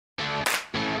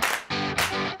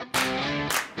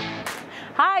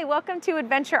Hi, welcome to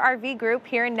Adventure RV Group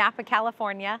here in Napa,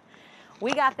 California.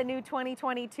 We got the new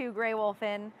 2022 Gray Wolf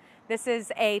in. This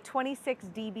is a 26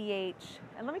 DBH,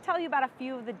 and let me tell you about a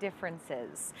few of the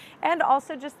differences, and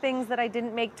also just things that I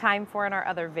didn't make time for in our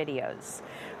other videos.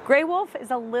 Gray Wolf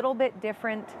is a little bit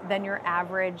different than your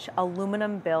average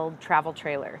aluminum build travel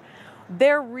trailer.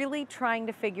 They're really trying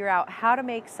to figure out how to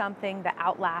make something that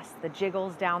outlasts the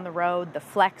jiggles down the road, the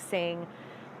flexing,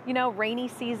 you know, rainy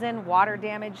season, water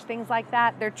damage, things like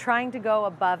that. They're trying to go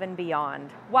above and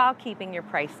beyond while keeping your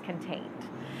price contained.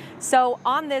 So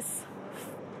on this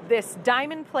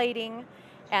diamond plating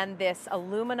and this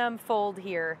aluminum fold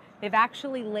here, they've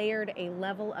actually layered a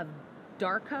level of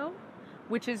Darko,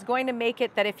 which is going to make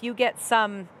it that if you get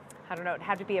some, I don't know, it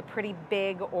had to be a pretty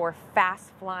big or fast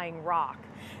flying rock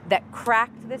that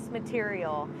cracked this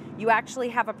material, you actually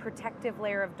have a protective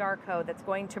layer of Darko that's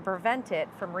going to prevent it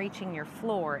from reaching your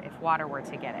floor if water were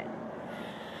to get it.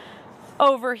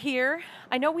 Over here,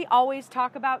 I know we always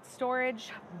talk about storage,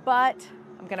 but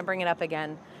I'm gonna bring it up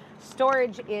again.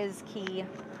 Storage is key.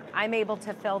 I'm able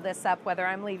to fill this up whether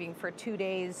I'm leaving for 2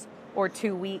 days or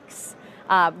 2 weeks.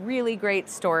 Really great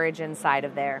storage inside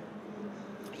of there.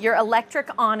 Your electric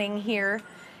awning here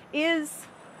is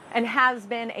and has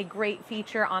been a great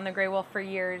feature on the Gray Wolf for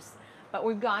years, but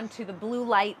we've gone to the blue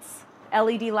lights,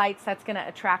 LED lights. That's gonna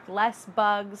attract less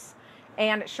bugs,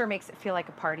 and it sure makes it feel like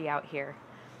a party out here.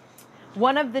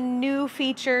 One of the new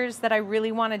features that I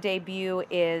really wanna debut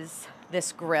is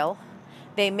this grill.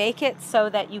 They make it so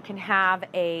that you can have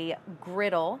a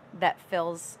griddle that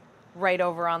fills right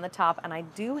over on the top, and I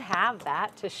do have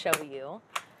that to show you.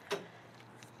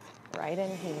 Right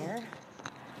in here.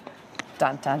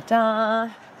 Dun, dun,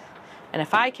 dun. And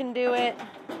if I can do it,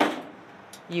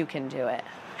 you can do it.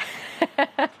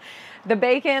 The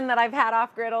bacon that I've had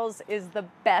off griddles is the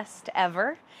best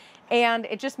ever. And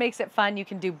it just makes it fun. You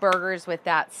can do burgers with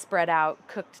that spread out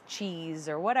cooked cheese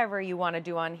or whatever you want to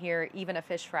do on here. Even a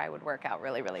fish fry would work out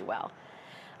really, really well.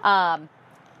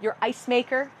 Your ice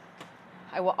maker.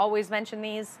 I will always mention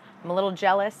these. I'm a little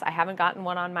jealous. I haven't gotten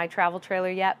one on my travel trailer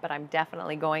yet, but I'm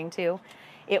definitely going to.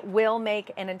 It will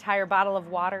make an entire bottle of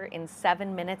water in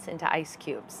 7 minutes into ice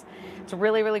cubes. It's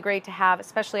really, really great to have,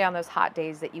 especially on those hot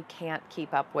days that you can't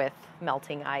keep up with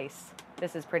melting ice.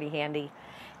 This is pretty handy.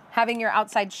 Having your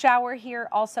outside shower here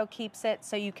also keeps it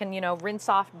so you can, you know, rinse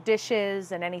off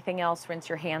dishes and anything else, rinse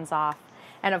your hands off.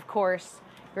 And of course,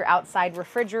 your outside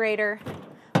refrigerator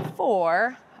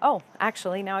for, oh,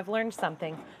 actually, now I've learned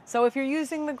something. So if you're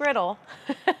using the griddle,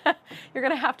 you're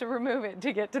gonna have to remove it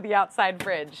to get to the outside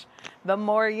fridge. The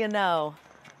more you know.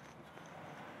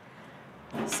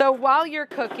 So while you're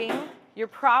cooking, you're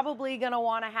probably gonna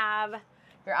wanna have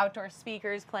your outdoor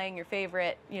speakers playing your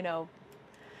favorite, you know,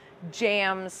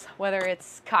 jams, whether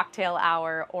it's cocktail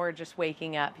hour or just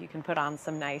waking up. You can put on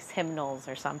some nice hymnals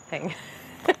or something.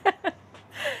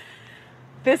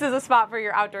 This is a spot for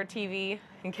your outdoor TV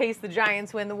in case the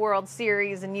Giants win the World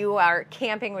Series and you are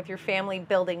camping with your family,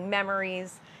 building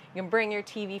memories. You can bring your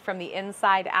TV from the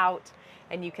inside out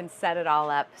and you can set it all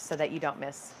up so that you don't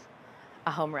miss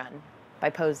a home run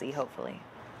by Posey, hopefully.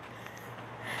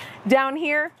 Down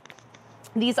here,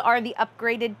 these are the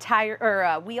upgraded tire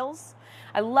or wheels.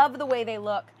 I love the way they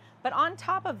look, but on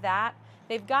top of that,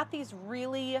 they've got these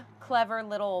really clever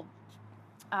little,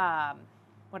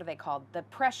 what are they called? The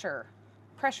pressure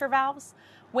valves.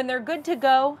 When they're good to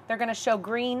go, they're gonna show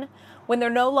green. When they're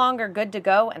no longer good to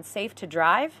go and safe to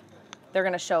drive, they're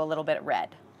gonna show a little bit red.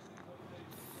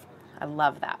 I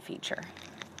love that feature.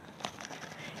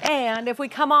 And if we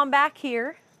come on back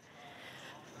here,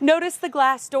 notice the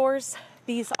glass doors.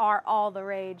 These are all the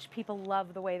rage. People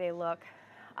love the way they look.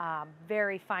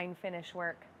 Very fine finish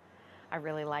work. I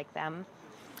really like them.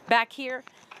 Back here,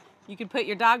 you can put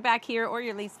your dog back here or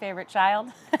your least favorite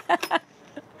child.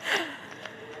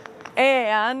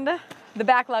 And the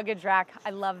back luggage rack, I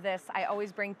love this. I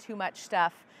always bring too much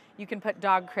stuff. You can put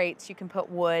dog crates, you can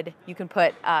put wood, you can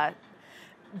put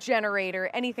generator,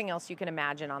 anything else you can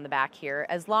imagine on the back here.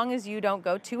 As long as you don't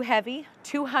go too heavy,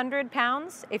 200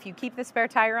 pounds if you keep the spare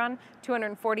tire on,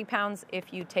 240 pounds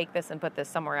if you take this and put this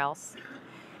somewhere else.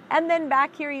 And then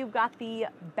back here you've got the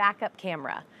backup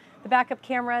camera. The backup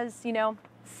camera is, you know,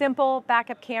 simple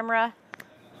backup camera.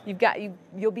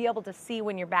 You'll be able to see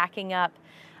when you're backing up.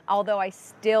 Although I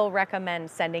still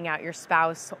recommend sending out your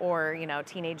spouse or, you know,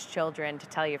 teenage children to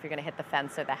tell you if you're gonna hit the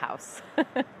fence or the house.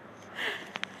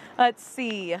 Let's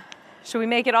see, should we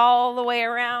make it all the way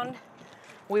around?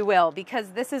 We will,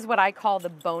 because this is what I call the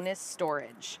bonus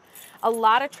storage. A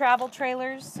lot of travel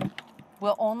trailers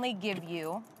will only give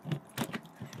you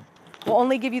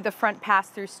the front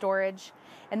pass-through storage.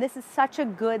 And this is such a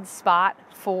good spot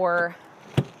for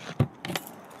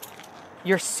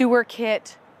Your sewer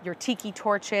kit, your tiki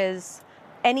torches,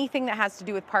 anything that has to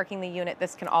do with parking the unit,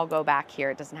 this can all go back here.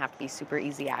 It doesn't have to be super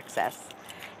easy access.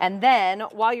 And then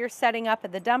while you're setting up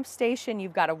at the dump station,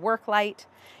 you've got a work light.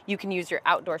 You can use your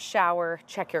outdoor shower,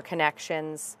 check your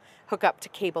connections, hook up to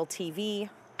cable TV.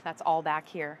 That's all back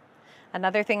here.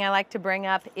 Another thing I like to bring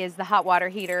up is the hot water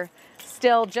heater.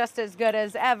 Still just as good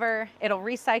as ever. It'll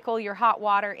recycle your hot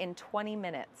water in 20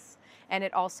 minutes. And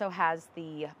it also has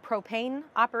the propane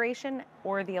operation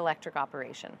or the electric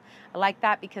operation. I like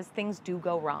that because things do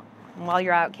go wrong. And while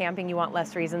you're out camping, you want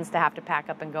less reasons to have to pack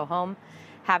up and go home.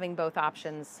 Having both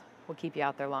options will keep you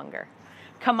out there longer.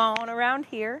 Come on around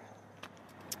here.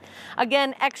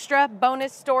 Again, extra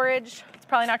bonus storage. It's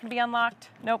probably not gonna be unlocked.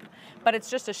 Nope. But it's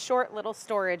just a short little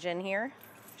storage in here.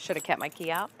 Should have kept my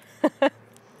key out.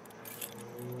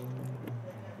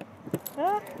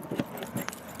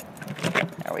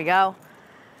 There we go.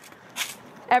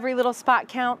 Every little spot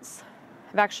counts.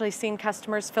 I've actually seen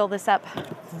customers fill this up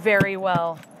very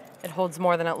well. It holds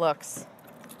more than it looks.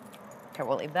 Okay,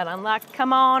 we'll leave that unlocked.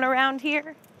 Come on around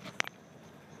here.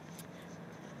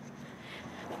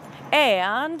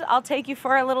 And I'll take you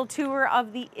for a little tour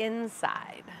of the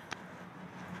inside.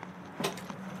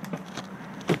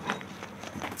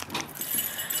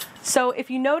 So if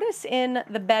you notice in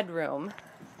the bedroom,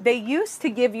 they used to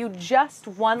give you just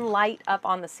one light up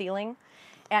on the ceiling,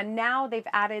 and now they've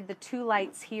added the 2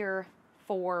 lights here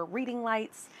for reading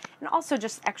lights and also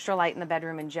just extra light in the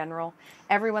bedroom in general.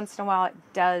 Every once in a while, it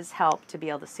does help to be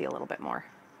able to see a little bit more,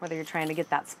 whether you're trying to get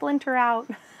that splinter out.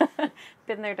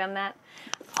 Been there, done that.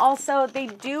 Also, they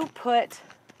do put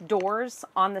doors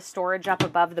on the storage up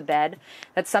above the bed.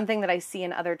 That's something that I see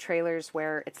in other trailers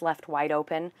where it's left wide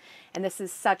open. And this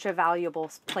is such a valuable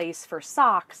place for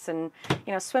socks and,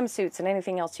 you know, swimsuits and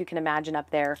anything else you can imagine up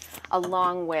there,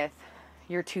 along with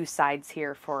your 2 sides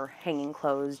here for hanging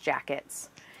clothes,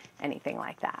 jackets, anything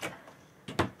like that.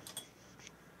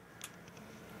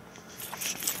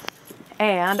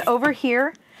 And over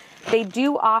here, they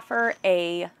do offer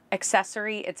a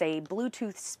accessory. It's a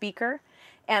Bluetooth speaker,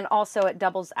 and also it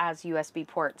doubles as USB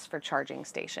ports for charging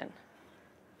station.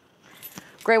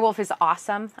 Grey Wolf is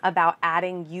awesome about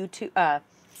adding USB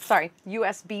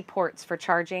ports for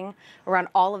charging around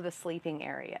all of the sleeping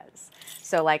areas.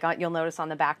 So like you'll notice on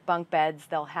the back bunk beds,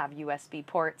 they'll have USB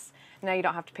ports. Now you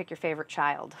don't have to pick your favorite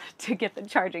child to get the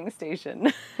charging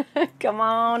station. Come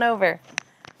on over.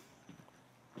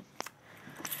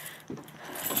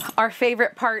 Our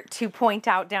favorite part to point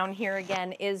out down here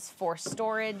again is for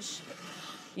storage.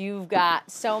 You've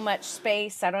got so much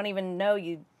space. I don't even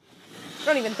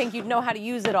think you'd know how to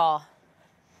use it all.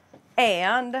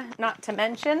 And not to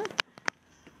mention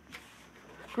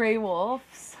Grey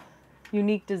Wolf's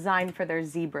unique design for their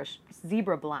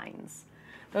zebra blinds.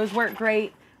 Those work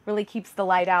great, really keeps the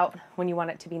light out when you want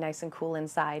it to be nice and cool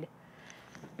inside.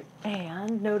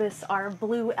 And notice our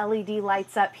blue LED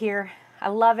lights up here. I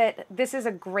love it. This is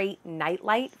a great night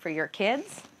light for your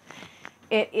kids.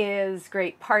 It is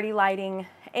great party lighting,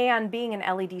 and being an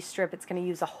LED strip, it's going to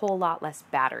use a whole lot less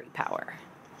battery power.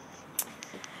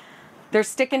 They're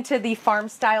sticking to the farm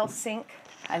style sink.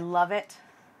 I love it.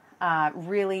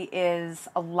 Really is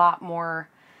a lot more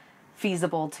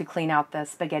feasible to clean out the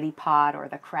spaghetti pot or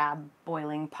the crab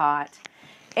boiling pot.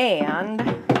 And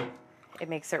it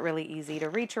makes it really easy to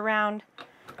reach around.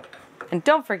 And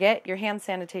don't forget your hand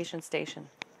sanitation station.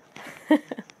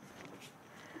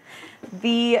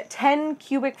 The 10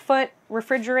 cubic foot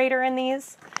refrigerator in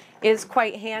these is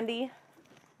quite handy.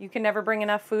 You can never bring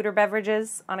enough food or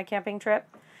beverages on a camping trip,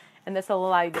 and this will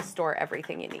allow you to store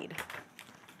everything you need.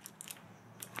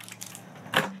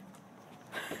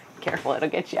 Careful, it'll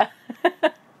get you.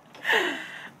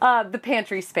 The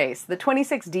pantry space. The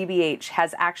 26 DBH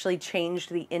has actually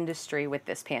changed the industry with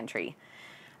this pantry.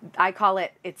 I call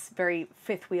it, it's very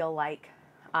fifth wheel like.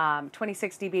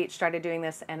 26 DBH started doing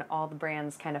this, and all the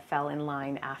brands kind of fell in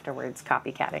line afterwards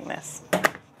copycatting this.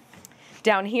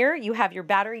 Down here you have your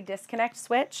battery disconnect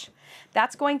switch.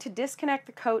 That's going to disconnect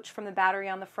the coach from the battery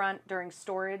on the front during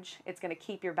storage. It's going to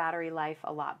keep your battery life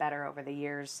a lot better over the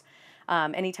years.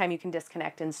 Anytime you can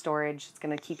disconnect in storage, it's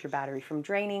going to keep your battery from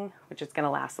draining, which is going to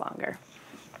last longer.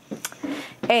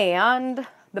 And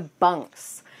the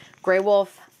bunks. Grey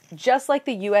Wolf, just like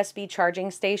the USB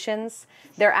charging stations,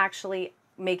 they're actually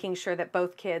making sure that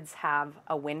both kids have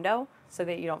a window so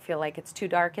that you don't feel like it's too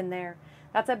dark in there.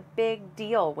 That's a big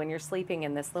deal when you're sleeping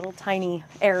in this little tiny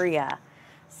area.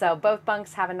 So both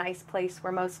bunks have a nice place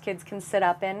where most kids can sit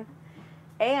up in.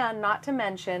 And not to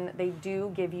mention, they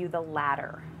do give you the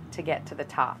ladder to get to the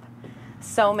top.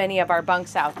 So many of our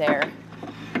bunks out there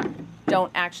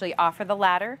don't actually offer the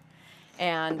ladder.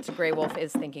 And Gray Wolf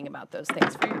is thinking about those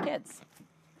things for your kids.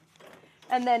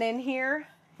 And then in here,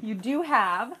 you do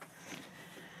have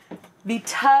the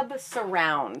tub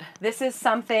surround. This is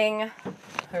something,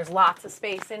 there's lots of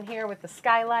space in here with the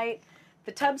skylight.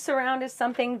 The tub surround is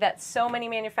something that so many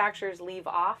manufacturers leave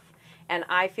off, and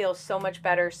I feel so much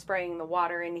better spraying the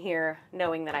water in here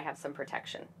knowing that I have some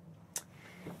protection.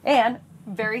 And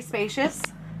very spacious.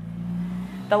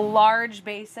 The large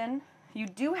basin. You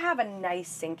do have a nice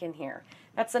sink in here.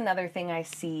 That's another thing I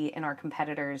see in our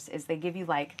competitors is they give you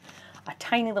like a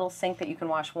tiny little sink that you can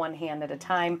wash one hand at a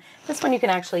time. This one you can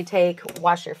actually take,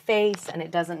 wash your face, and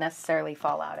it doesn't necessarily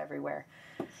fall out everywhere.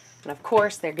 And of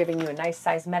course, they're giving you a nice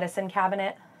size medicine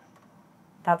cabinet.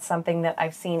 That's something that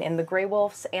I've seen in the Gray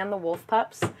Wolves and the Wolf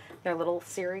Pups, their little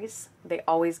series. They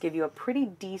always give you a pretty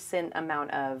decent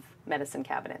amount of medicine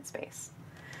cabinet space.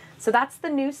 So that's the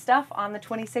new stuff on the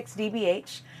 26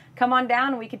 DBH. Come on down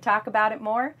and we could talk about it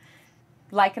more.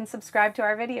 Like and subscribe to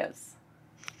our videos.